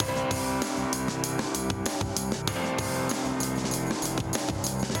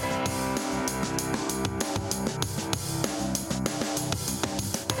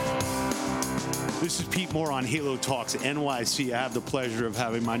Tonight, more on Halo Talks NYC. I have the pleasure of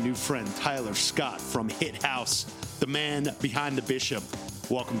having my new friend Tyler Scott from Hit House, the man behind the Bishop.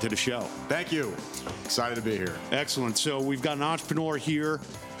 Welcome to the show. Thank you. Excited to be here. Excellent. So we've got an entrepreneur here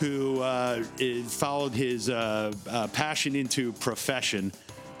who followed his passion into profession.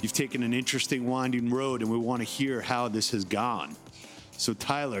 You've taken an interesting winding road, and we want to hear how this has gone. So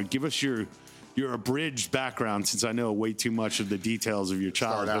Tyler, give us your abridged background, since I know way too much of the details of your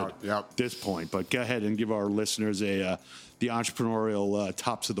childhood at this point. But go ahead and give our listeners the entrepreneurial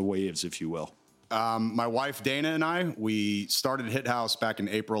tops of the waves, if you will. My wife, Dana, and I, we started Hit House back in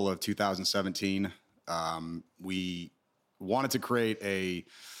April of 2017. We wanted to create a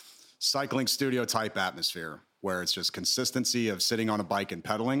cycling studio type atmosphere where it's just consistency of sitting on a bike and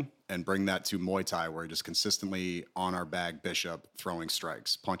pedaling, and bring that to Muay Thai, where you're just consistently on our bag Bishop throwing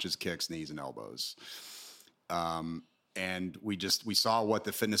strikes, punches, kicks, knees, and elbows. And we saw what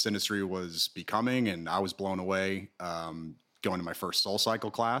the fitness industry was becoming, and I was blown away. Going to my first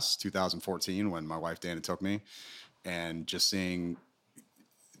SoulCycle class, 2014, when my wife Dana took me, and just seeing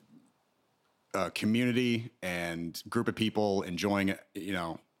a community and group of people enjoying it.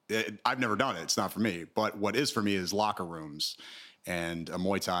 I've never done it. It's not for me. But what is for me is locker rooms and a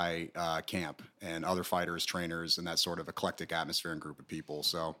Muay Thai camp and other fighters, trainers, and that sort of eclectic atmosphere and group of people.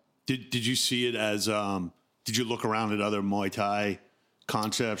 So did you see it as, did you look around at other Muay Thai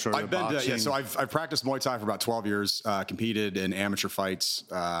concepts or boxing? So I've practiced Muay Thai for about 12 years, competed in amateur fights,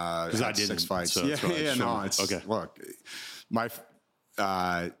 because I did 6 fights. So Okay. Look,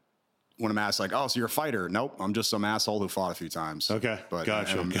 when I'm asked like, oh, so you're a fighter? Nope, I'm just some asshole who fought a few times. Okay, but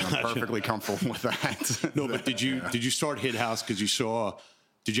gotcha. I'm perfectly comfortable with that. No, but did you start Hit House because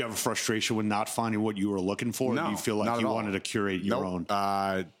did you have a frustration with not finding what you were looking for? No, or do you feel like you wanted to curate your own?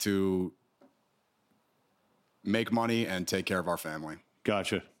 To make money and take care of our family.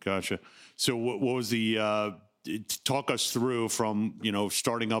 Gotcha. So what was the, talk us through from,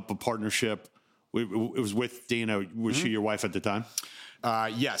 starting up a partnership. It was with Dana. Was she your wife at the time?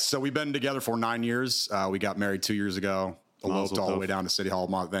 Yes. So we've been together for 9 years. We got married 2 years ago, eloped all the way down to City Hall.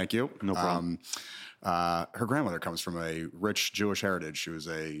 Thank you. No problem. Her grandmother comes from a rich Jewish heritage. She was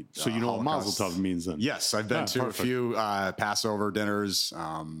so you know what Mazel Tov means then? Yes, I've been to a few Passover dinners.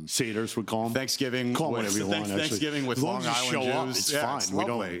 Seders, we call them. Thanksgiving. Thanksgiving with Long Island show Jews. Up. It's fine. It's we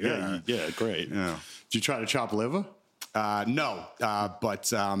lovely. don't. Yeah, great. Yeah. Did you try to chop liver? No,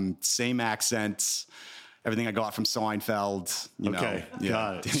 but same accent. Everything I got from Seinfeld.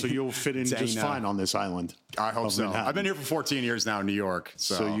 Got it. So you'll fit in just fine on this island. I hope so. Manhattan. I've been here for 14 years now in New York.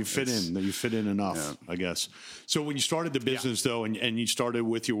 So you fit in. You fit in enough, I guess. So when you started the business, though, and you started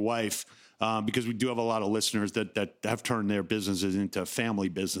with your wife, because we do have a lot of listeners that have turned their businesses into family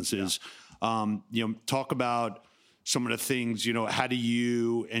businesses. Talk about some of the things, how do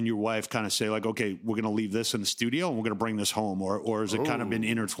you and your wife kind of say, like, okay, we're going to leave this in the studio and we're going to bring this home, or has it kind of been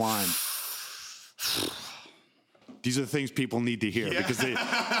intertwined? These are the things people need to hear because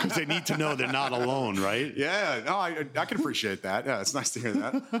they need to know they're not alone, right? Yeah, no, I can appreciate that. Yeah, it's nice to hear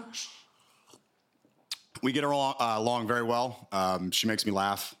that. We get along very well. She makes me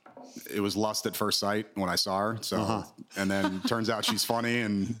laugh. It was lust at first sight when I saw her. So, and then turns out she's funny.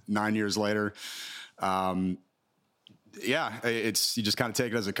 And 9 years later, it's you just kind of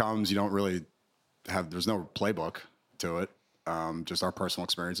take it as it comes. You don't really there's no playbook to it. Just our personal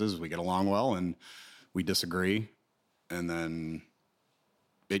experiences. We get along well, and we disagree. And then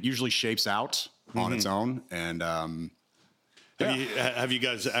it usually shapes out on its own. And have you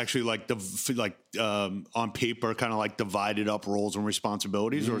guys actually on paper kind of like divided up roles and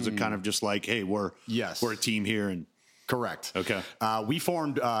responsibilities, or is it kind of just like, hey, we're a team here? And correct. Okay. We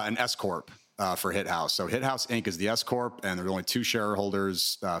formed an S corp for Hit House. So Hit House Inc. is the S corp, and there are only 2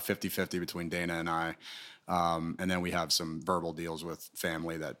 shareholders, 50-50 between Dana and I. And then we have some verbal deals with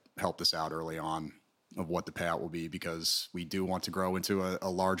family that helped us out early on of what the payout will be, because we do want to grow into a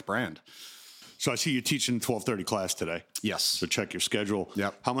large brand. So I see you teaching 12:30 class today. Yes. So check your schedule.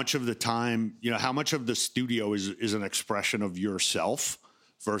 Yep. How much of the time, how much of the studio is an expression of yourself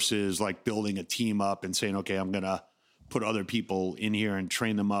versus like building a team up and saying, okay, I'm going to put other people in here and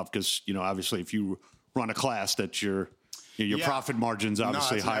train them up? Because, obviously if you run a class, that's your profit margin's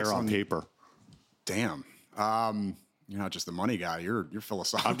obviously higher on paper. Damn. You're not just the money guy. You're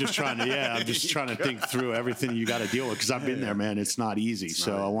philosophical. I'm just trying to think through everything you got to deal with, because I've been there, man. It's not easy.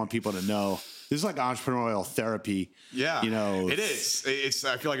 I want people to know this is like entrepreneurial therapy. Yeah, it is.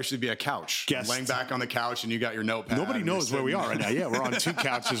 I feel like it should be a couch. Laying back on the couch, and you got your notepad. Nobody knows where we are right now. Yeah, we're on 2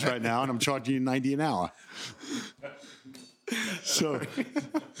 couches right now, and I'm charging you $90 an hour. So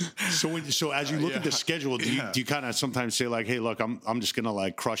as you look at the schedule, do you kind of sometimes say like, hey, look, I'm just gonna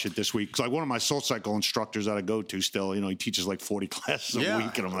like crush it this week? Because like one of my SoulCycle instructors that I go to still, he teaches like 40 classes a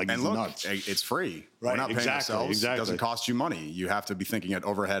week, and I'm like, and he's look, nuts. It's free. Right, We're not paying ourselves. Exactly. It doesn't cost you money. You have to be thinking at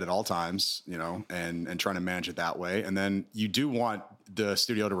overhead at all times, and trying to manage it that way. And then you do want the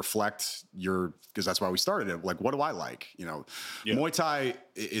studio to reflect because that's why we started it. Like, what do I like? Muay Thai,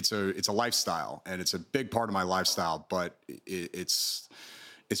 it's a lifestyle, and it's a big part of my lifestyle, but it's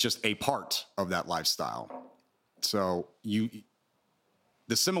just a part of that lifestyle. So the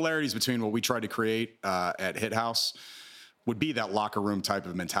similarities between what we tried to create at Hit House would be that locker room type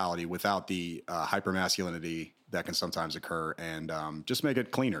of mentality without the hypermasculinity that can sometimes occur, and just make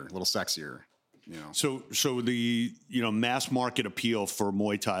it cleaner, a little sexier. So the mass market appeal for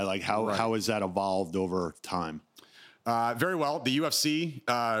Muay Thai, like how has that evolved over time? Very well. The UFC,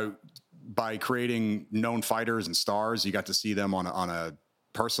 by creating known fighters and stars, you got to see them on a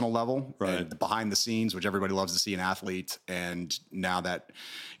personal level, and behind the scenes, which everybody loves to see an athlete. And now that,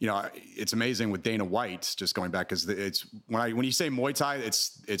 it's amazing with Dana White, just going back, because it's when you say Muay Thai,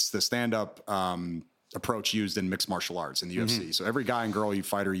 it's the stand-up approach used in mixed martial arts in the UFC. So every guy and girl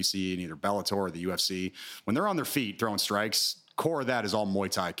fighter you see in either Bellator or the UFC, when they're on their feet throwing strikes, core of that is all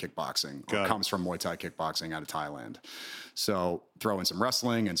Muay Thai kickboxing, or comes from Muay Thai kickboxing out of Thailand. So throw in some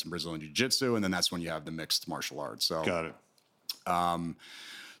wrestling and some Brazilian Jiu-Jitsu, and then that's when you have the mixed martial arts. So got it.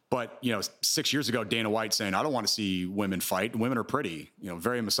 But 6 years ago, Dana White saying, "I don't want to see women fight. Women are pretty."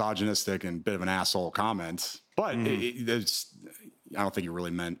 Very misogynistic and a bit of an asshole comment. But I don't think he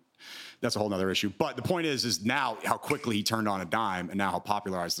really meant. That's a whole nother issue. But the point is now how quickly he turned on a dime, and now how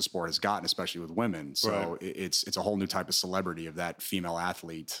popularized the sport has gotten, especially with women. So it's a whole new type of celebrity of that female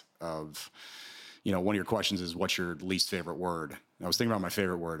athlete. Of one of your questions is, what's your least favorite word? I was thinking about my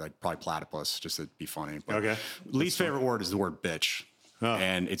favorite word, like probably platypus, just to be funny. But least favorite word is the word bitch. Oh.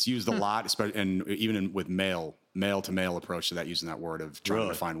 And it's used a lot, especially, and even with male to male approach to that, using that word of trying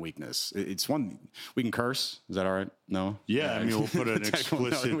to find weakness. It's one we can curse. Is that all right? No. Yeah, I mean, we'll put an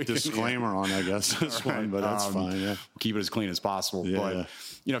explicit disclaimer on, I guess, this one, but that's fine. Yeah, we'll keep it as clean as possible. Yeah,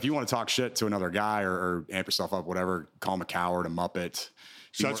 but if you want to talk shit to another guy or amp yourself up, whatever, call him a coward, a muppet.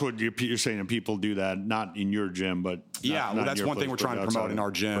 So that's what you're saying, and people do that, not in your gym, but well, that's one thing we're trying to promote in our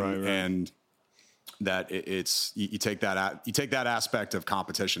gym, and that you take that aspect of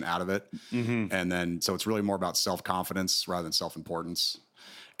competition out of it, and then so it's really more about self-confidence rather than self-importance.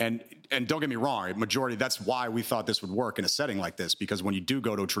 And don't get me wrong, majority, that's why we thought this would work in a setting like this, because when you do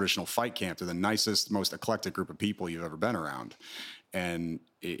go to a traditional fight camp, they're the nicest, most eclectic group of people you've ever been around, and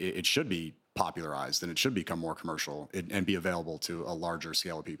it should be popularized, and it should become more commercial and be available to a larger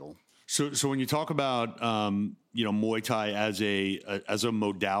scale of people. So when you talk about Muay Thai as a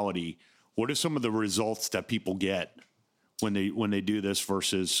modality, what are some of the results that people get when they do this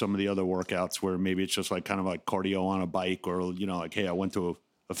versus some of the other workouts where maybe it's just like kind of like cardio on a bike, or like, hey, I went to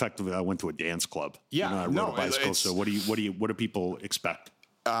a dance club. I rode a bicycle. So what do people expect?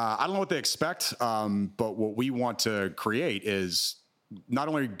 I don't know what they expect, but what we want to create is not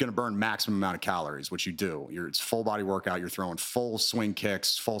only are you going to burn maximum amount of calories, which you do. It's full body workout. You're throwing full swing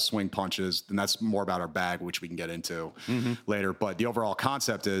kicks, full swing punches, and that's more about our bag, which we can get into later. But the overall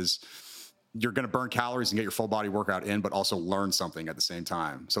concept is you're going to burn calories and get your full body workout in, but also learn something at the same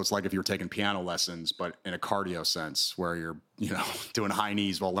time. So it's like if you're taking piano lessons, but in a cardio sense, where you're doing high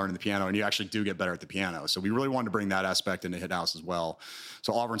knees while learning the piano, and you actually do get better at the piano. So we really wanted to bring that aspect into Hit House as well.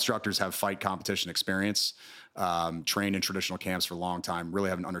 So all of our instructors have fight competition experience, trained in traditional camps for a long time, really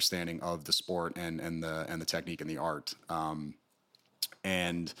have an understanding of the sport and the technique and the art.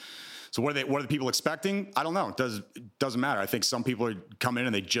 And so what are the people expecting? I don't know. It doesn't matter. I think some people come in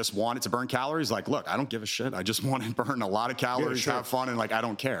and they just want it to burn calories. Like, look, I don't give a shit. I just want to burn a lot of calories, have fun, and like, I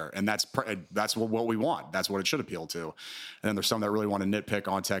don't care. And that's what we want. That's what it should appeal to. And then there's some that really want to nitpick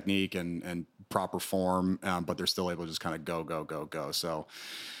on technique and proper form, but they're still able to just kind of go. So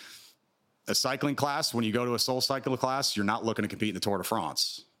a cycling class, when you go to a SoulCycle class, you're not looking to compete in the Tour de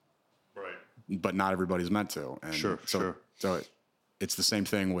France. Right. But not everybody's meant to. And So it's the same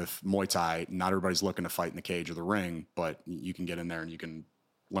thing with Muay Thai. Not everybody's looking to fight in the cage or the ring, but you can get in there and you can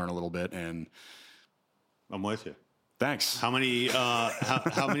learn a little bit. And I'm with you. Thanks. How many?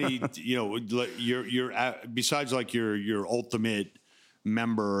 How many? You're besides like your ultimate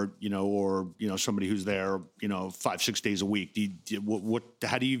member, or somebody who's there, 5-6 days a week.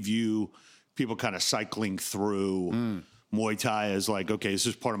 How do you view people kind of cycling through Muay Thai as like, okay, this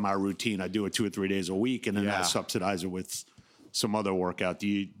is part of my routine. I do it 2 or 3 days a week, and then I subsidize it with some other workout.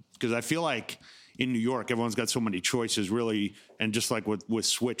 Because I feel like in New York, everyone's got so many choices, really. And just like with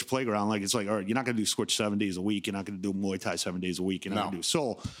Switch Playground, like it's like, all right, you're not going to do Switch 7 days a week. You're not going to do Muay Thai 7 days a week. You're not going to do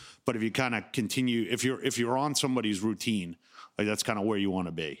Soul. But if you kind of continue, if you're on somebody's routine, like that's kind of where you want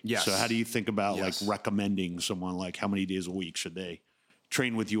to be. Yes. So how do you think about like recommending someone, like how many days a week should they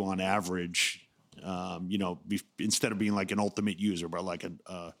train with you on average? Instead of being like an ultimate user, but like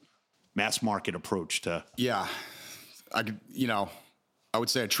a mass market approach to. Yeah. I would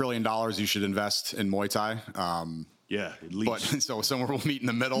say $1 trillion you should invest in Muay Thai. At least. But so somewhere we'll meet in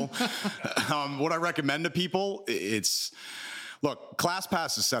the middle. What I recommend to people, look,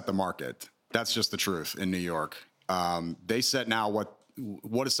 ClassPass has set the market. That's just the truth in New York. They set now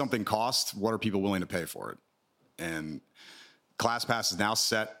what does something cost? What are people willing to pay for it? And ClassPass has now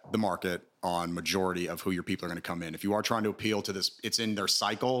set the market on majority of who your people are going to come in. If you are trying to appeal to this, it's in their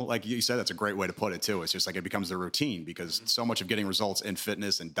cycle. Like you said, that's a great way to put it too. It's just like it becomes their routine, because so much of getting results in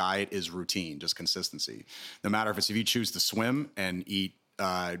fitness and diet is routine, just consistency. No matter if you choose to swim and eat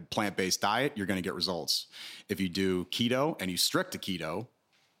plant-based diet, you're going to get results. If you do keto and you stick to keto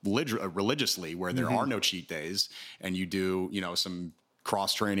religiously, where there are no cheat days, and you do, some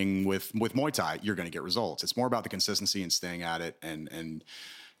cross training with Muay Thai, you're going to get results. It's more about the consistency and staying at it, and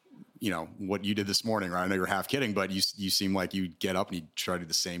what you did this morning, right? I know you're half kidding, but you seem like you get up and you try to do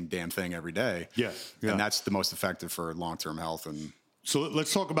the same damn thing every day. Yeah. And that's the most effective for long-term health. And so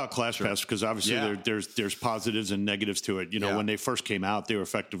let's talk about ClassPass, because obviously there's positives and negatives to it. When they first came out, they were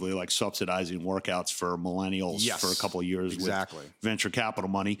effectively like subsidizing workouts for millennials for a couple of years with venture capital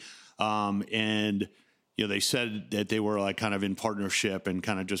money. They said that they were like kind of in partnership and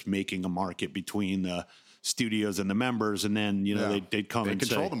kind of just making a market between the studios and the members. And then, they'd come and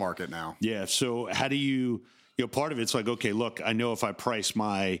control the market now. Yeah. So how do you part of it's like, okay, look, I know if I price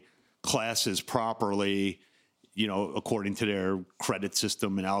my classes properly, according to their credit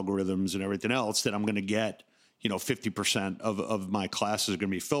system and algorithms and everything else, that I'm going to get, 50% of my classes are going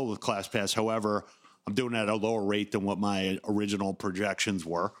to be filled with ClassPass. However, I'm doing it at a lower rate than what my original projections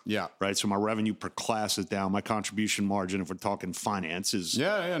were. Yeah. Right. So my revenue per class is down. My contribution margin, if we're talking finance, is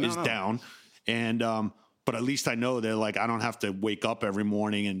down. And, but at least I know that like I don't have to wake up every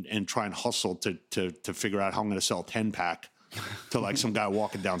morning and try and hustle to figure out how I'm going to sell 10-pack to like some guy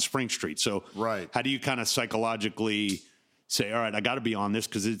walking down Spring Street. So how do you kind of psychologically say, all right, I got to be on this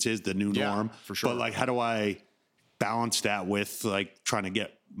because it is the new norm. For sure. But like, how do I balance that with like trying to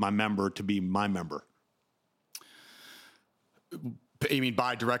get my member to be my member? You mean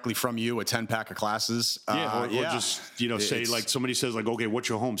buy directly from you a 10-pack of classes? Or just, say like somebody says like, okay, what's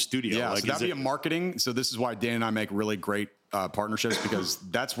your home studio? Yeah, like, so that'd be a marketing. So this is why Dan and I make really great partnerships, because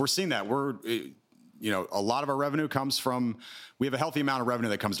we're seeing that. A lot of our revenue comes from, we have a healthy amount of revenue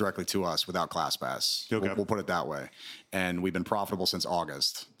that comes directly to us without ClassPass. Okay. We'll put it that way. And we've been profitable since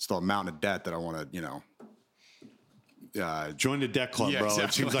August. Still a mountain of debt that I want to, join the debt club, bro. Exactly.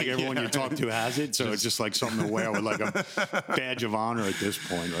 It seems like everyone you talk to has it, so it's just like something to wear with like a badge of honor at this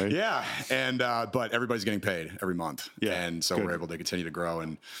point, right? Yeah, and but everybody's getting paid every month, and so we're able to continue to grow.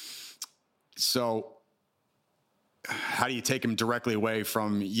 And so, how do you take them directly away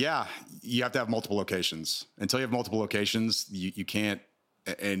from? Yeah, you have to have multiple locations. Until you have multiple locations, you can't,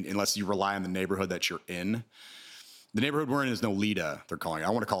 and unless you rely on the neighborhood that you're in. The neighborhood we're in is Nolita. They're calling it. I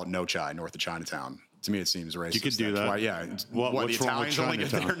want to call it No Chai, north of Chinatown. To me, it seems racist. You could do that. Why, the Italians only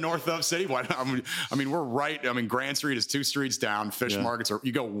get there north of city? Why? We're right. Grand Street is 2 streets down. Fish markets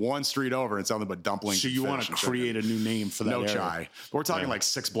you go 1 street over, and it's nothing but dumplings. So you want to create a new name for that No area. Chai. We're talking like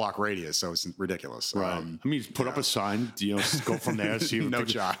 6-block radius, so it's ridiculous. Right. Put up a sign. Go from there. See No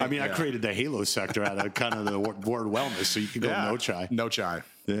Chai. I created the Halo sector out of kind of the word wellness, so you can go No Chai. No Chai.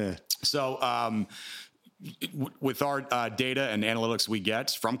 Yeah. So. With our data and analytics we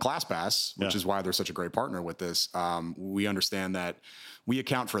get from ClassPass, which is why they're such a great partner with this, we understand that we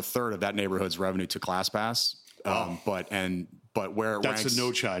account for 1/3 of that neighborhood's revenue to ClassPass. But where it that's ranks, a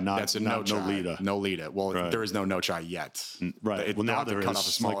No Chai, not Nolita. Nolita. Well, there is no No Chai yet. Right. Now there cut off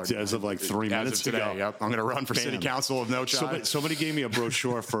a smaller, as of like 3 minutes today, ago. Yep. I'm going to run for city council of No Chai. Somebody gave me a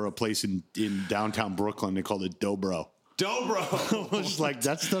brochure for a place in downtown Brooklyn. They called it Dobro. Dobro. I was like,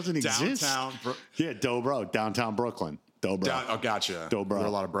 that doesn't exist. Dobro, downtown Brooklyn. Dobro. Gotcha. Dobro. Are there a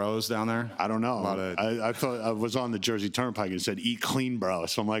lot of bros down there? I don't know. I thought I was on the Jersey Turnpike and it said "Eat clean, bro."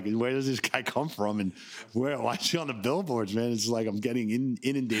 So I'm like, where does this guy come from? And why is he on the billboards, man? It's like I'm getting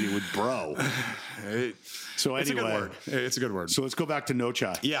inundated with bro. So anyway, it's a good word. It's a good word. So let's go back to No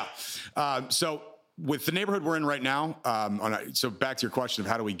Chai. Yeah. So with the neighborhood we're in right now, so back to your question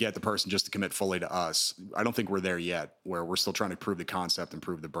of how do we get the person just to commit fully to us? I don't think we're there yet, where we're still trying to prove the concept and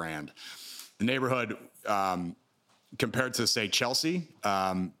prove the brand. The neighborhood, compared to, say, Chelsea,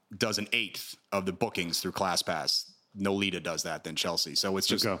 does an eighth of the bookings through ClassPass. Nolita does that than Chelsea. So it's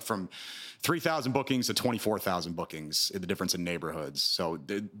just from 3,000 bookings to 24,000 bookings, the difference in neighborhoods. So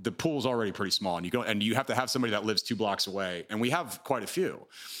the pool's already pretty small, and you have to have somebody that lives 2 blocks away. And we have quite a few.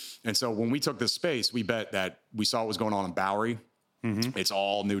 And so when we took this space, we bet that we saw what was going on in Bowery. Mm-hmm. It's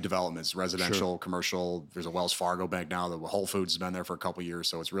all new developments, residential, commercial. There's a Wells Fargo bank now. The Whole Foods has been there for a couple of years.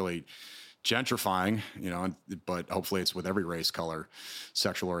 So it's really gentrifying, but hopefully it's with every race, color,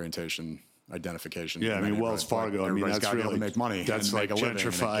 sexual orientation, identification. Yeah, I mean, Wells Fargo, that's really, to make money. That's like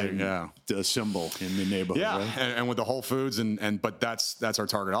gentrifying the symbol in the neighborhood. Yeah, right? and with the Whole Foods, but that's our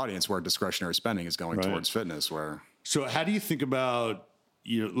target audience where discretionary spending is going towards fitness. So how do you think about,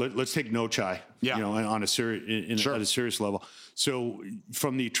 let's take No Chai, on a serious at a serious level. So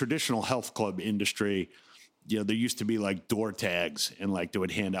from the traditional health club industry, there used to be like door tags and like they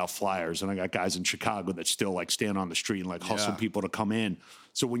would hand out flyers. And I got guys in Chicago that still like stand on the street and like hustle people to come in.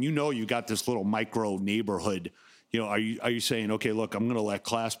 So when you got this little micro neighborhood, are you saying, okay, look, I'm going to let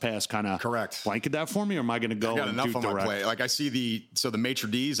ClassPass kind of blanket that for me, or am I going to go? I've got enough on my plate. Like I see the maitre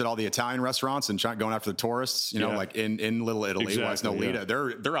d's at all the Italian restaurants and going after the tourists, like in Little Italy, Nolita,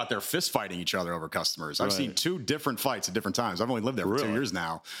 they're out there fist fighting each other over customers. I've seen 2 different fights at different times. I've only lived there for 2 years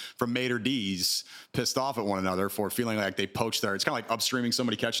now, from maitre d's pissed off at one another for feeling like they poached it's kind of like upstreaming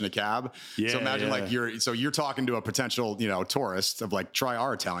somebody catching a cab. So imagine you're talking to a potential, tourist of like, try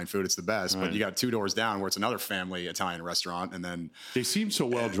our Italian food. It's the best. But you got 2 doors down where it's another family Italian restaurant, and then they seem so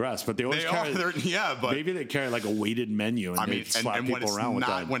well dressed, but they always maybe they carry like a weighted menu, and they slap people around with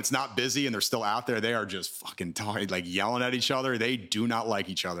that. When it's not busy and they're still out there, they are just fucking like yelling at each other. They do not like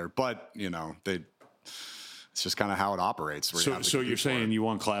each other, but it's just kind of how it operates. So you're saying you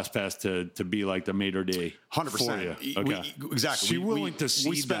want ClassPass to be like the maitre d'? 100%. Okay. Exactly. So you're willing to see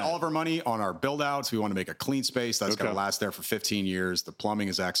we spend all of our money on our build outs. We want to make a clean space that's going to last there for 15 years. The plumbing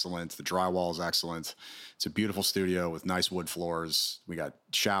is excellent. The drywall is excellent. It's a beautiful studio with nice wood floors. We got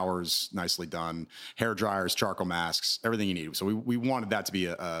showers, nicely done, hair dryers, charcoal masks, everything you need. So we wanted that to be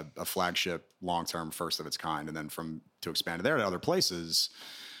a flagship, long-term, first of its kind. And then to expand there to other places.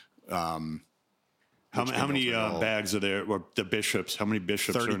 How many bags are there, or the bishops? How many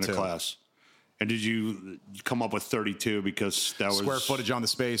bishops 32. Are in the class? And did you come up with 32 because that was square footage on the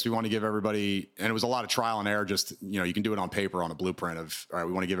space? We want to give everybody, and it was a lot of trial and error. Just you can do it on paper on a blueprint of, all right,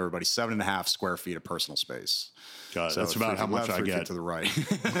 we want to give everybody 7.5 square feet of personal space. Got it. So that's about how much I get to the right.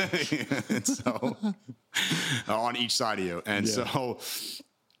 And so on each side of you, and so.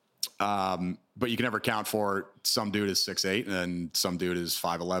 But you can never account for some dude is 6'8" and some dude is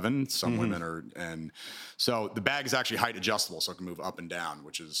 5'11". Some women are, and so the bag is actually height adjustable, so it can move up and down,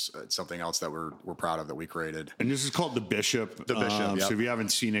 which is something else that we're proud of that we created. And this is called the Bishop. The Bishop. So if you haven't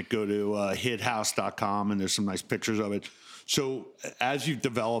seen it, go to hithouse.com, and there's some nice pictures of it. So as you've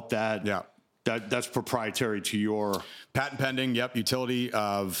developed that, that's proprietary to your patent pending. Yep, utility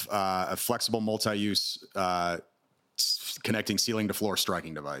of a flexible multi-use. Connecting ceiling to floor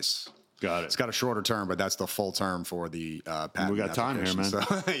striking device. Got it. It's got a shorter term, but that's the full term for the patent. We got time here, man. So,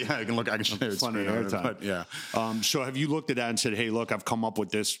 I can show you. Plenty of airtime. So have you looked at that and said, hey, look, I've come up with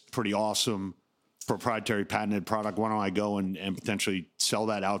this pretty awesome proprietary patented product. Why don't I go and potentially sell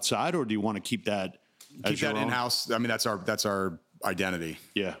that outside, or do you want to keep that in-house? I mean, that's our identity.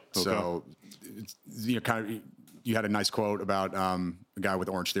 Yeah. Okay. So you had a nice quote about a guy with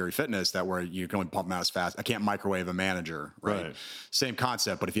Orange Theory Fitness that where you can only pump them out as fast. I can't microwave a manager, right? Same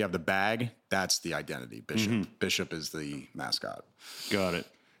concept, but if you have the bag, that's the identity. Bishop is the mascot. Got it.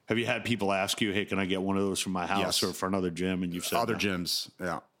 Have you had people ask you, hey, can I get one of those from my house or for another gym? And you've said other gyms,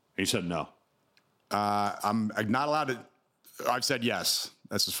 yeah. You said no. I'm not allowed to. I've said yes.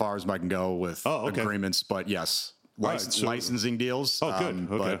 That's as far as I can go with agreements, but yes. Licensing deals. Oh, good.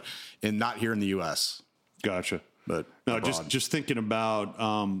 Okay. But not here in the U.S. Gotcha. But no, just thinking about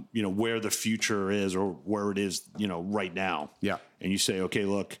where the future is or where it is right now. Yeah. And you say, okay,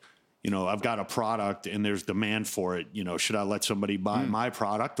 look, I've got a product and there's demand for it. Should I let somebody buy my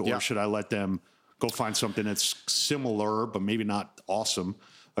product, or should I let them go find something that's similar but maybe not awesome?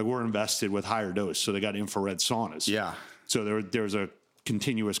 Like we're invested with Higher Dose, so they got infrared saunas. Yeah. So there's a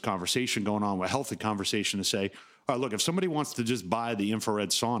continuous conversation going on, a healthy conversation to say, all right, look, if somebody wants to just buy the infrared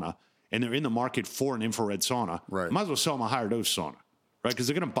sauna, and they're in the market for an infrared sauna, might as well sell them a Higher Dose sauna, right? Because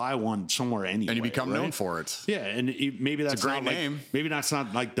they're going to buy one somewhere anyway. And you become known for it. Yeah, and maybe that's a great name. Maybe that's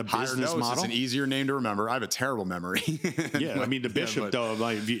not like the Higher business Dose, model. It's an easier name to remember. I have a terrible memory. I mean, the Bishop, though,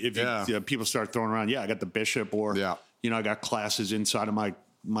 like if people start throwing around, I got the Bishop, or, I got classes inside of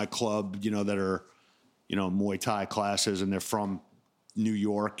my club, that are, Muay Thai classes, and they're from New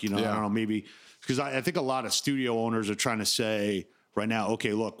York, you know, I don't know, maybe because I think a lot of studio owners are trying to say right now,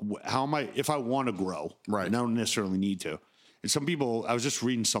 okay, look, how am I, if I want to grow, right? I don't necessarily need to. And some people, I was just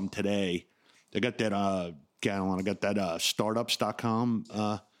reading some today. They got that, I got that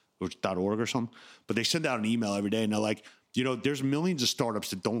startups.com, which .org or something. But they send out an email every day and they're like, you know, there's millions of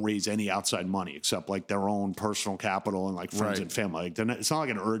startups that don't raise any outside money except like their own personal capital and like friends and family. Like it's not like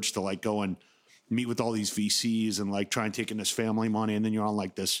an urge to like go and meet with all these VCs and like try and take in this family money. And then you're on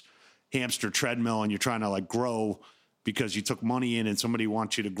like this hamster treadmill and you're trying to like grow because you took money in and somebody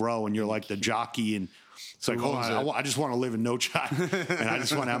wants you to grow and you're like the jockey and it's like, hold on, I just want to live in no child and I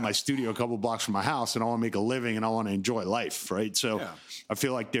just want to have my studio a couple blocks from my house and I want to make a living and I want to enjoy life. Right. So I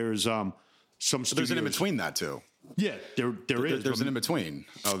feel like there's some studios. There's an in between that too. Yeah, there is. There's an in between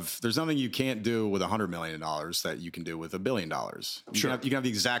of there's nothing you can't do with $100 million that you can do with $1 billion. You can have the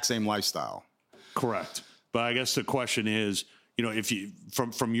exact same lifestyle. Correct. But I guess the question is, you know, if you,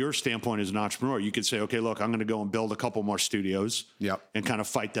 from your standpoint as an entrepreneur, you could say, okay, look, I'm going to go and build a couple more studios and kind of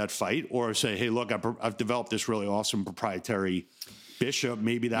fight that fight, or say, hey, look, I've developed this really awesome proprietary Bishop.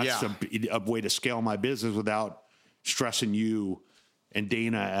 Maybe that's a way to scale my business without stressing you and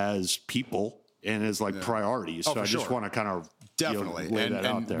Dana as people and as like priorities. So I just want to kind of definitely lay that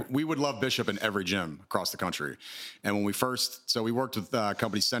out there. We would love Bishop in every gym across the country. And when we we worked with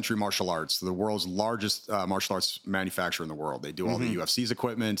company Century Martial Arts, the world's largest martial arts manufacturer in the world. They do all the UFC's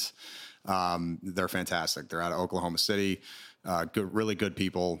equipment. They're fantastic. They're out of Oklahoma City. Really good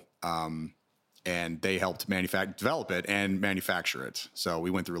people. And they helped develop it and manufacture it. So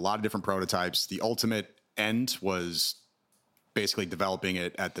we went through a lot of different prototypes. The ultimate end was basically developing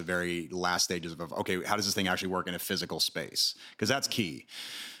it at the very last stages of, okay, how does this thing actually work in a physical space? Because that's key.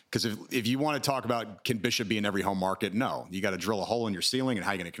 Because if you want to talk about, can Bishop be in every home market? No. You got to drill a hole in your ceiling, and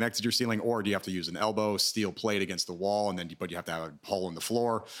how are you going to connect to your ceiling? Or do you have to use an elbow, steel plate against the wall, and then you have to have a hole in the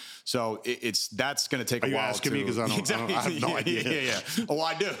floor? So that's going to take a while. Are you asking me because I have no idea. Yeah. Oh,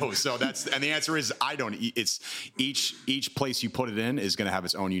 I do. So and the answer is I don't. It's each place you put it in is going to have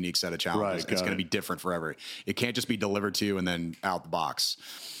its own unique set of challenges. It's going to be different for every. It can't just be delivered to you and then out the box.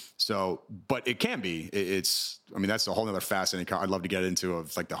 So, but it can be. That's a whole nother fascinating. I'd love to get into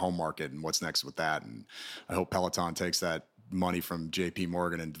of like the home market and what's next with that. And I hope Peloton takes that money from JP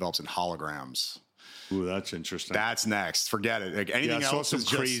Morgan and develops in holograms. Ooh, that's interesting. That's next. Forget it. Like anything else is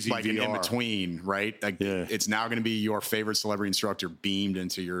just like an in between, right? Like it's now going to be your favorite celebrity instructor beamed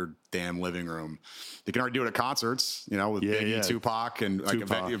into your damn living room. They can already do it at concerts, you know, with Biggie, Tupac, and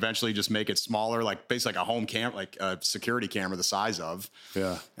like eventually just make it smaller, like basically like a home cam, like a security camera the size of.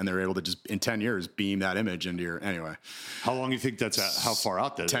 Yeah. And they're able to just in 10 years beam that image into your anyway. How long do you think that's how far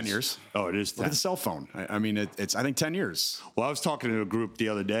out that 10 is? years. Oh, it is 10. Look at the cell phone. I mean, it's I think 10 years. Well, I was talking to a group the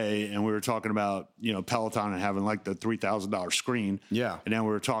other day, and we were talking about, you know, Peloton and having like the $3,000 screen. Yeah. And then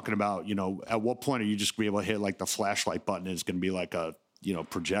we were talking about, you know, at what point are you just going to be able to hit like the flashlight button is going to be like a, you know,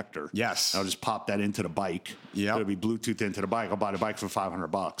 projector. Yes. I'll just pop that into the bike. Yeah. It'll be Bluetooth into the bike. I'll buy the bike for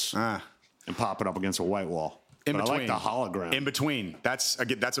 $500 and pop it up against a white wall. I like the hologram. In between. That's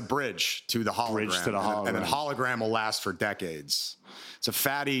a bridge to the hologram. Bridge to the hologram. And then hologram will last for decades. It's a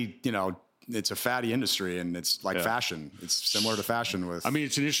fatty, you know, it's a fatty industry, and it's like fashion. It's similar to fashion with. I mean,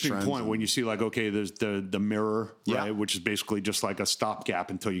 it's an interesting point when you see like, okay, there's the mirror, right, which is basically just like a stopgap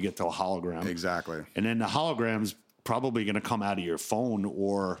until you get to a hologram. Exactly. And then the hologram's probably going to come out of your phone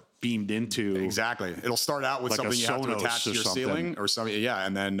or beamed into. Exactly. It'll start out with like something you have to attach to your ceiling or something. Yeah.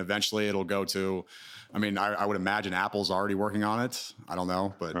 And then eventually it'll go to, I mean, I would imagine Apple's already working on it. I don't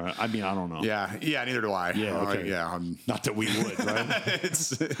know, but I mean, I don't know. Yeah. Yeah. Neither do I. Yeah. Okay. Not that we would, right?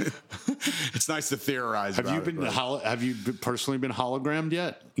 It's nice to theorize. Have you personally been hologrammed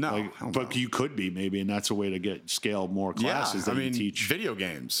yet? No, but you could be maybe, and that's a way to scale more classes that you teach. Video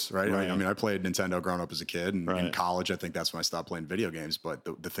games, right? I mean, I played Nintendo growing up as a kid, and in college, I think that's when I stopped playing video games. But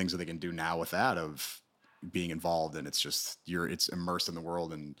the things that they can do now with that of being involved, and it's immersed in the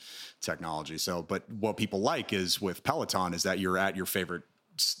world and technology. So, but what people like is with Peloton is that you're at your favorite,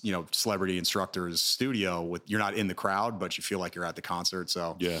 you know, celebrity instructor's studio you're not in the crowd, but you feel like you're at the concert.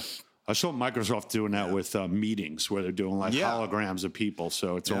 So yeah. I saw Microsoft doing that with meetings where they're doing like holograms of people.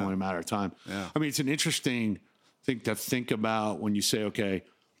 So it's only a matter of time. Yeah. I mean, it's an interesting thing to think about when you say, okay,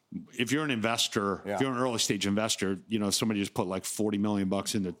 if you're an investor, if you're an early stage investor, you know, somebody just put like $40 million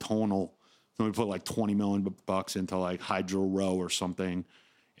into Tonal. Somebody put like $20 million into like Hydro Row or something.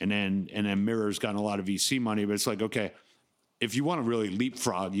 And then Mirror's gotten a lot of VC money, but it's like, okay, if you want to really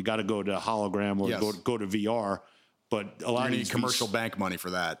leapfrog, you got to go to hologram or go to VR. But a lot of these commercial bank money for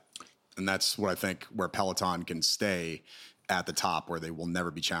that. And that's what I think where Peloton can stay at the top where they will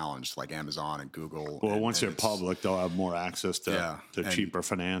never be challenged, like Amazon and Google. Well, once they're public, they'll have more access to and cheaper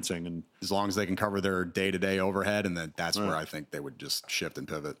financing. And as long as they can cover their day-to-day overhead, and that's where I think they would just shift and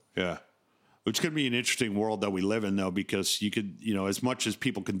pivot. Yeah. Which could be an interesting world that we live in, though, because you could, as much as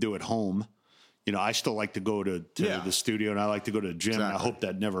people can do at home, I still like to go to the studio, and I like to go to the gym. Exactly. And I hope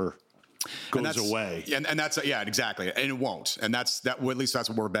that never goes away. And that's, exactly. And it won't. And at least that's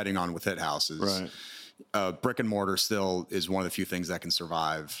what we're betting on with Hit House is brick and mortar still is one of the few things that can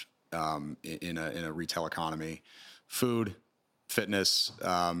survive in a retail economy. Food, fitness.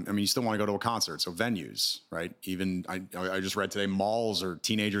 You still want to go to a concert. So venues, right? Even I just read today, malls or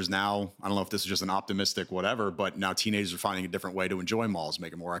teenagers now, I don't know if this is just an optimistic whatever, but now teenagers are finding a different way to enjoy malls,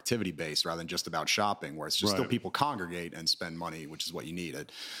 make it more activity based rather than just about shopping, where it's just still people congregate and spend money, which is what you need.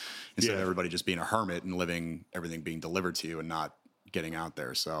 Instead of everybody just being a hermit and living everything being delivered to you and not getting out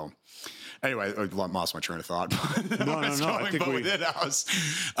there. So anyway, I lost my train of thought. No. I think with Hit House.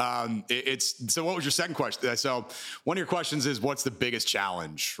 So what was your second question? So one of your questions is, what's the biggest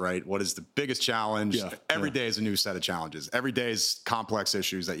challenge, right? What is the biggest challenge? Yeah, Every day is a new set of challenges. Every day is complex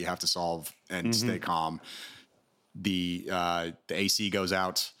issues that you have to solve and stay calm. The AC goes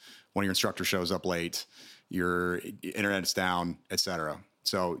out, one of your instructors shows up late, your internet's down, etc.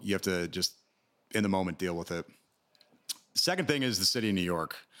 So you have to just in the moment deal with it. Second thing is the city of New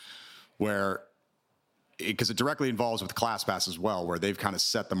York, where, because it directly involves with ClassPass as well, where they've kind of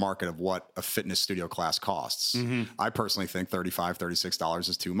set the market of what a fitness studio class costs. I personally think $35, $36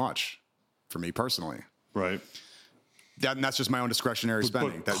 is too much for me personally. Right. And that's just my own discretionary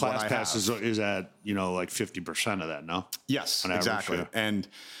spending. But ClassPass is at, like 50% of that, no? Yes, exactly. Average, And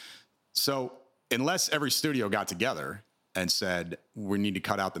so unless every studio got together and said, we need to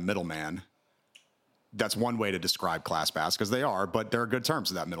cut out the middleman, that's one way to describe ClassPass, because they are, but there are good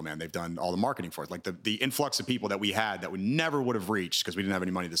terms of that middleman. They've done all the marketing for it. Like the influx of people that we had that we never would have reached because we didn't have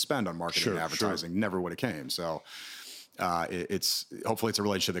any money to spend on marketing and advertising never would have came. So it's hopefully it's a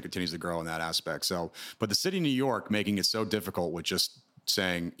relationship that continues to grow in that aspect. So, but the city of New York making it so difficult with just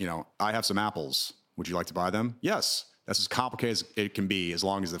saying, I have some apples. Would you like to buy them? Yes. That's as complicated as it can be, as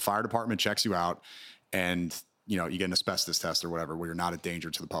long as the fire department checks you out and you get an asbestos test or whatever, where you're not a danger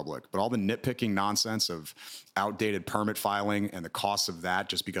to the public. But all the nitpicking nonsense of outdated permit filing and the costs of that,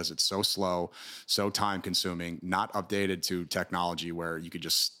 just because it's so slow, so time consuming, not updated to technology where you could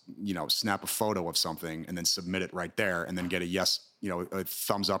just, snap a photo of something and then submit it right there and then get a yes, a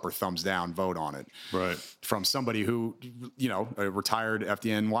thumbs up or thumbs down vote on it. Right. From somebody who, a retired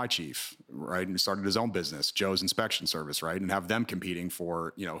FDNY chief, right, and started his own business, Joe's Inspection Service, right, and have them competing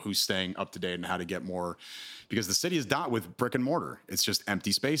for, who's staying up to date and how to get more, because the city is not with brick and mortar. It's just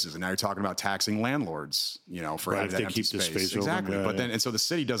empty spaces. And now you're talking about taxing landlords, for having that empty space. Exactly. But then, and so the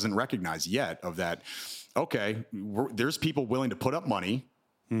city doesn't recognize yet of that, okay, there's people willing to put up money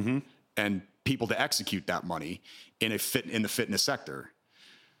and people to execute that money in the fitness sector.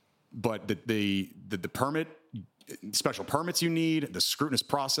 But the permit, special permits you need, the scrutinous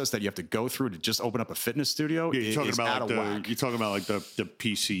process that you have to go through to just open up a fitness studio is out of whack. You're talking about like the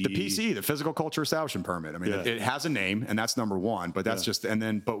PCE. The PCE, the Physical Culture Establishment Permit. I mean, it has a name, and that's number one, but that's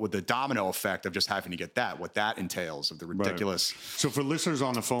but with the domino effect of just having to get what that entails of the ridiculous. Right. So for listeners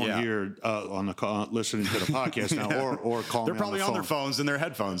on the phone here, listening to the podcast now, or calling, they're probably on their phones and their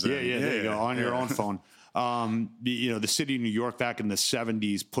headphones. There you go, on your own phone. The city of New York back in the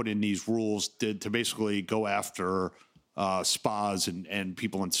 70s put in these rules to basically go after spas and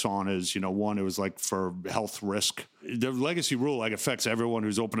people in saunas. One, it was like for health risk. The legacy rule affects everyone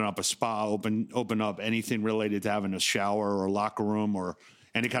who's opening up a spa, open up anything related to having a shower or locker room or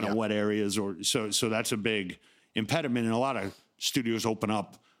any kind of wet areas. So that's a big impediment, and a lot of studios open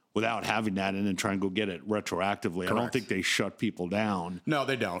up without having that and then try and go get it retroactively. Correct. I don't think they shut people down. No,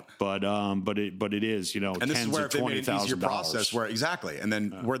 they don't. But it is, and this tens is where of $20,000 process where exactly. And then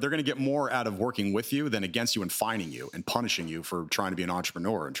where they're going to get more out of working with you than against you and fining you and punishing you for trying to be an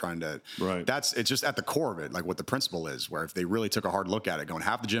entrepreneur and trying to, it's just at the core of it, like what the principle is, where if they really took a hard look at it, going,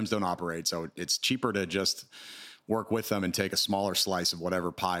 half the gyms don't operate. So it's cheaper to just work with them and take a smaller slice of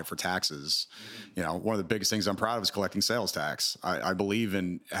whatever pie for taxes. One of the biggest things I'm proud of is collecting sales tax. I believe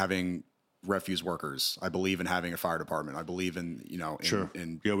in having refuse workers. I believe in having a fire department. I believe in, we do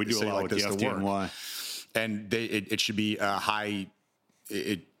a lot with the FDNY. And it should be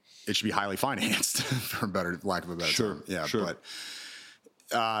it should be highly financed for lack of a better term. Yeah. Sure.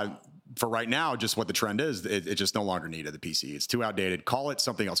 But, for right now, just what the trend is, it just no longer needed the PCE. It's too outdated. Call it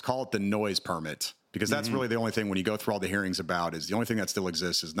something else. Call it the noise permit. Because that's really the only thing when you go through all the hearings about is the only thing that still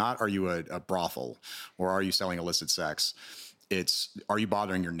exists is not, are you a brothel or are you selling illicit sex? are you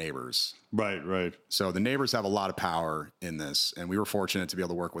bothering your neighbors? Right. So the neighbors have a lot of power in this, and we were fortunate to be able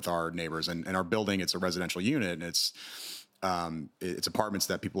to work with our neighbors. And our building, it's a residential unit, and it's apartments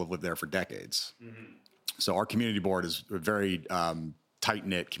that people have lived there for decades. Mm-hmm. So our community board is a very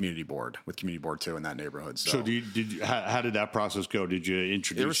tight-knit community board with community board 2 in that neighborhood. So how did that process go? Did you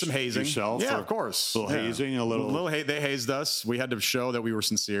introduce there was some hazing. yourself? Yeah, of course. A little hazing, a little they hazed us. We had to show that we were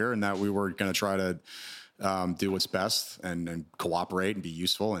sincere and that we were going to try to do what's best and cooperate and be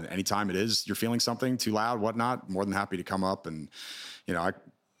useful. And anytime you're feeling something too loud, whatnot, more than happy to come up. And,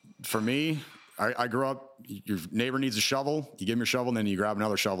 I grew up, your neighbor needs a shovel, you give him your shovel, and then you grab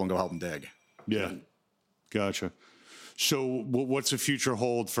another shovel and go help him dig. Yeah. Gotcha. So what's the future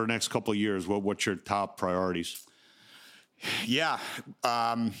hold for the next couple of years? What's your top priorities? Yeah.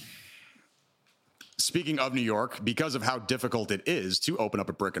 Speaking of New York, because of how difficult it is to open up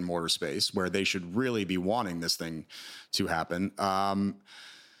a brick and mortar space where they should really be wanting this thing to happen,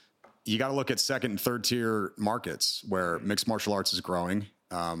 you got to look at second and third tier markets where mixed martial arts is growing.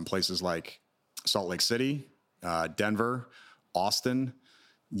 Places like Salt Lake City, Denver, Austin.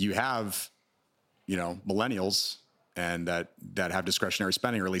 You have, millennials and that have discretionary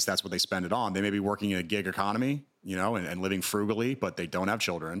spending, or at least that's what they spend it on. They may be working in a gig economy, and living frugally, but they don't have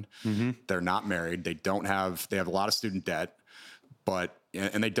children. Mm-hmm. They're not married. They have a lot of student debt,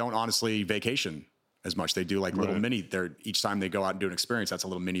 and they don't honestly vacation as much. They do like little mini, each time they go out and do an experience, that's a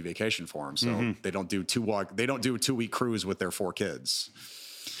little mini vacation for them. So they don't do a 2-week cruise with their 4 kids.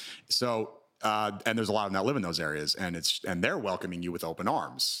 So, and there's a lot of them that live in those areas, and they're welcoming you with open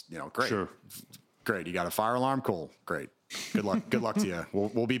arms. Great. Sure. Great. You got a fire alarm? Cool. Great. Good luck. Good luck to you.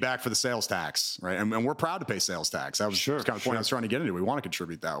 We'll be back for the sales tax, right? And we're proud to pay sales tax. That was kind of the point I was trying to get into. We want to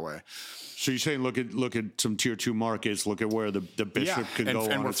contribute that way. So you're saying look at some tier 2 markets, look at where the bishop could go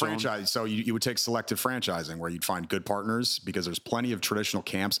on its own. So you would take selective franchising where you'd find good partners, because there's plenty of traditional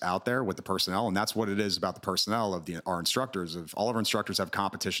camps out there with the personnel, and that's what it is about the personnel of our instructors. All of our instructors have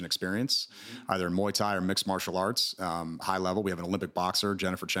competition experience, either in Muay Thai or mixed martial arts, high level. We have an Olympic boxer,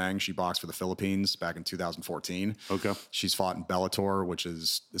 Jennifer Chang. She boxed for the Philippines back in 2014. Okay. She's fought in Bellator, which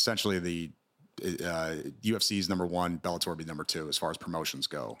is essentially the UFC's number 1, Bellator would be number 2 as far as promotions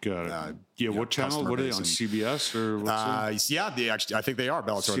go. Got it. What channel? What are they on? CBS or what's I think they are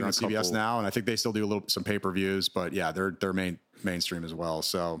Bellator. They're on CBS now, and I think they still do some pay-per-views, but yeah, they're mainstream as well.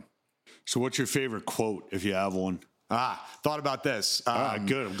 So what's your favorite quote if you have one? Thought about this.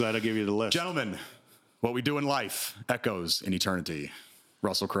 Good. I'm glad I gave you the list. Gentlemen, what we do in life echoes in eternity.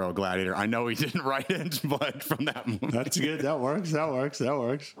 Russell Crowe, Gladiator. I know he didn't write it, but from that movie. That's good. That works.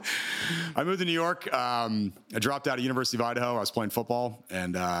 I moved to New York. I dropped out of University of Idaho. I was playing football,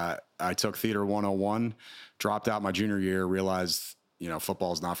 and I took Theater 101, dropped out my junior year, realized,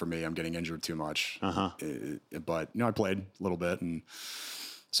 football is not for me. I'm getting injured too much. But, I played a little bit. And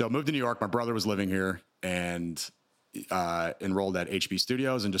so I moved to New York. My brother was living here, and enrolled at HB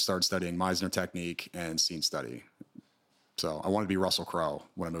Studios and just started studying Meisner technique and scene study. So I wanted to be Russell Crowe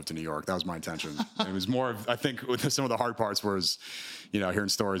when I moved to New York. That was my intention. It was more of, I think, some of the hard parts was, hearing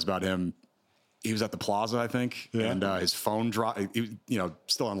stories about him. He was at the Plaza, I think, and his phone dropped.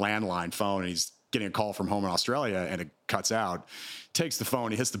 Still on landline phone, and he's getting a call from home in Australia, and it cuts out. Takes the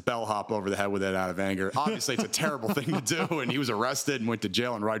phone, he hits the bellhop over the head with it out of anger. Obviously, it's a terrible thing to do, and he was arrested and went to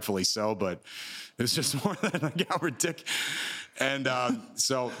jail, and rightfully so. But it was just more than ridiculous. And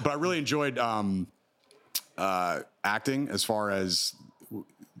but I really enjoyed acting, as far as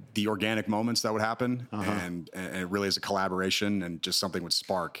the organic moments that would happen, and it really is a collaboration, and just something would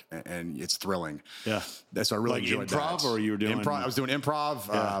spark, and it's thrilling. Yeah, so I really enjoyed improv, that. or you were doing improv? I was doing improv.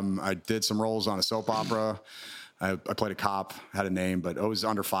 Yeah. I did some roles on a soap opera. I played a cop, had a name, but it was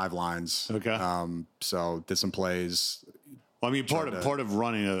under 5 lines. Okay. So did some plays. Well, I mean, part of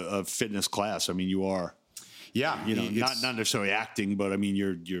running a fitness class, I mean, you are. Yeah, not necessarily acting, but I mean,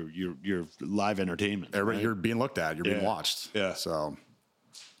 you're live entertainment. Right? You're being looked at. You're being watched. Yeah. So,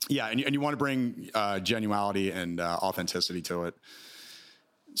 yeah, and you want to bring genuality and authenticity to it.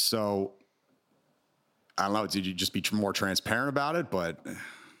 So, I don't know. Did you just be more transparent about it? But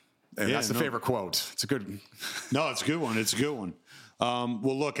that's the favorite quote. It's a good. No, it's a good one. It's a good one.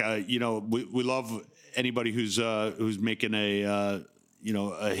 Well, look, we love anybody who's making a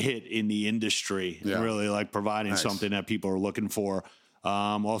hit in the industry, and really like providing something that people are looking for.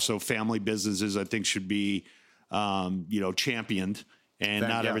 Also, family businesses, I think, should be, championed, and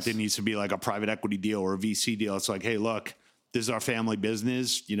not everything needs to be like a private equity deal or a VC deal. It's like, hey, look, this is our family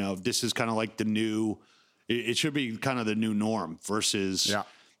business. This is kind of like the new, it should be kind of the new norm versus,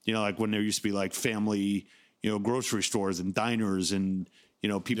 like when there used to be like family, grocery stores and diners and,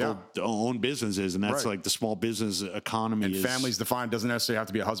 people own businesses, and that's like the small business economy. And families defined doesn't necessarily have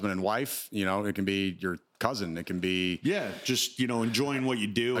to be a husband and wife. It can be your cousin. It can be just enjoying what you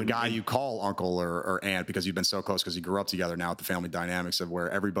do. A guy you call uncle or aunt because you've been so close because you grew up together. Now with the family dynamics of where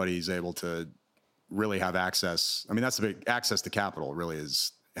everybody's able to really have access. I mean, that's the big access to capital. Really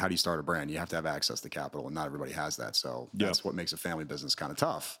is how do you start a brand? You have to have access to capital, and not everybody has that. So that's what makes a family business kind of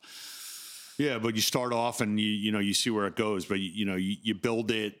tough. Yeah, but you start off and you see where it goes, but you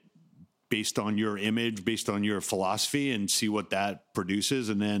build it based on your image, based on your philosophy, and see what that produces,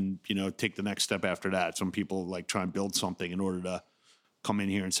 and then take the next step after that. Some people like try and build something in order to come in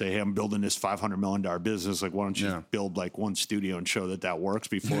here and say, hey, I'm building this $500 million business. Like, why don't you build like one studio and show that works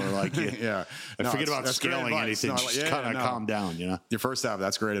before like you forget about scaling anything. Just kind of calm down, Your first half,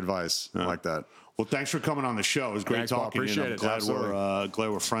 that's great advice. I like that. Well, thanks for coming on the show. It was great talking to you. I'm glad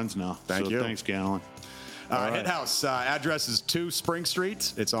we're friends now. Thank you. Thanks, Galen. Hit House, address is 2 Spring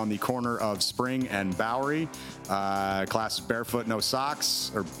Street. It's on the corner of Spring and Bowery. Class is barefoot, no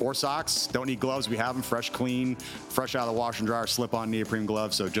socks or socks. Don't need gloves. We have them fresh, clean, fresh out of the wash and dryer, slip-on neoprene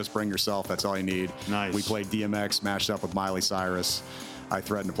gloves. So just bring yourself. That's all you need. Nice. We played DMX, mashed up with Miley Cyrus. I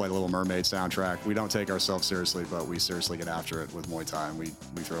threatened to play the Little Mermaid soundtrack. We don't take ourselves seriously, but we seriously get after it with Muay Thai. And we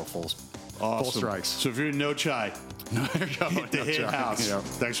throw full strikes. So if you're in No Chai, there you go. hit the Hit House.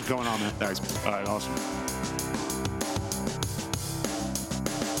 Thanks for coming on, man. Thanks. All right, awesome.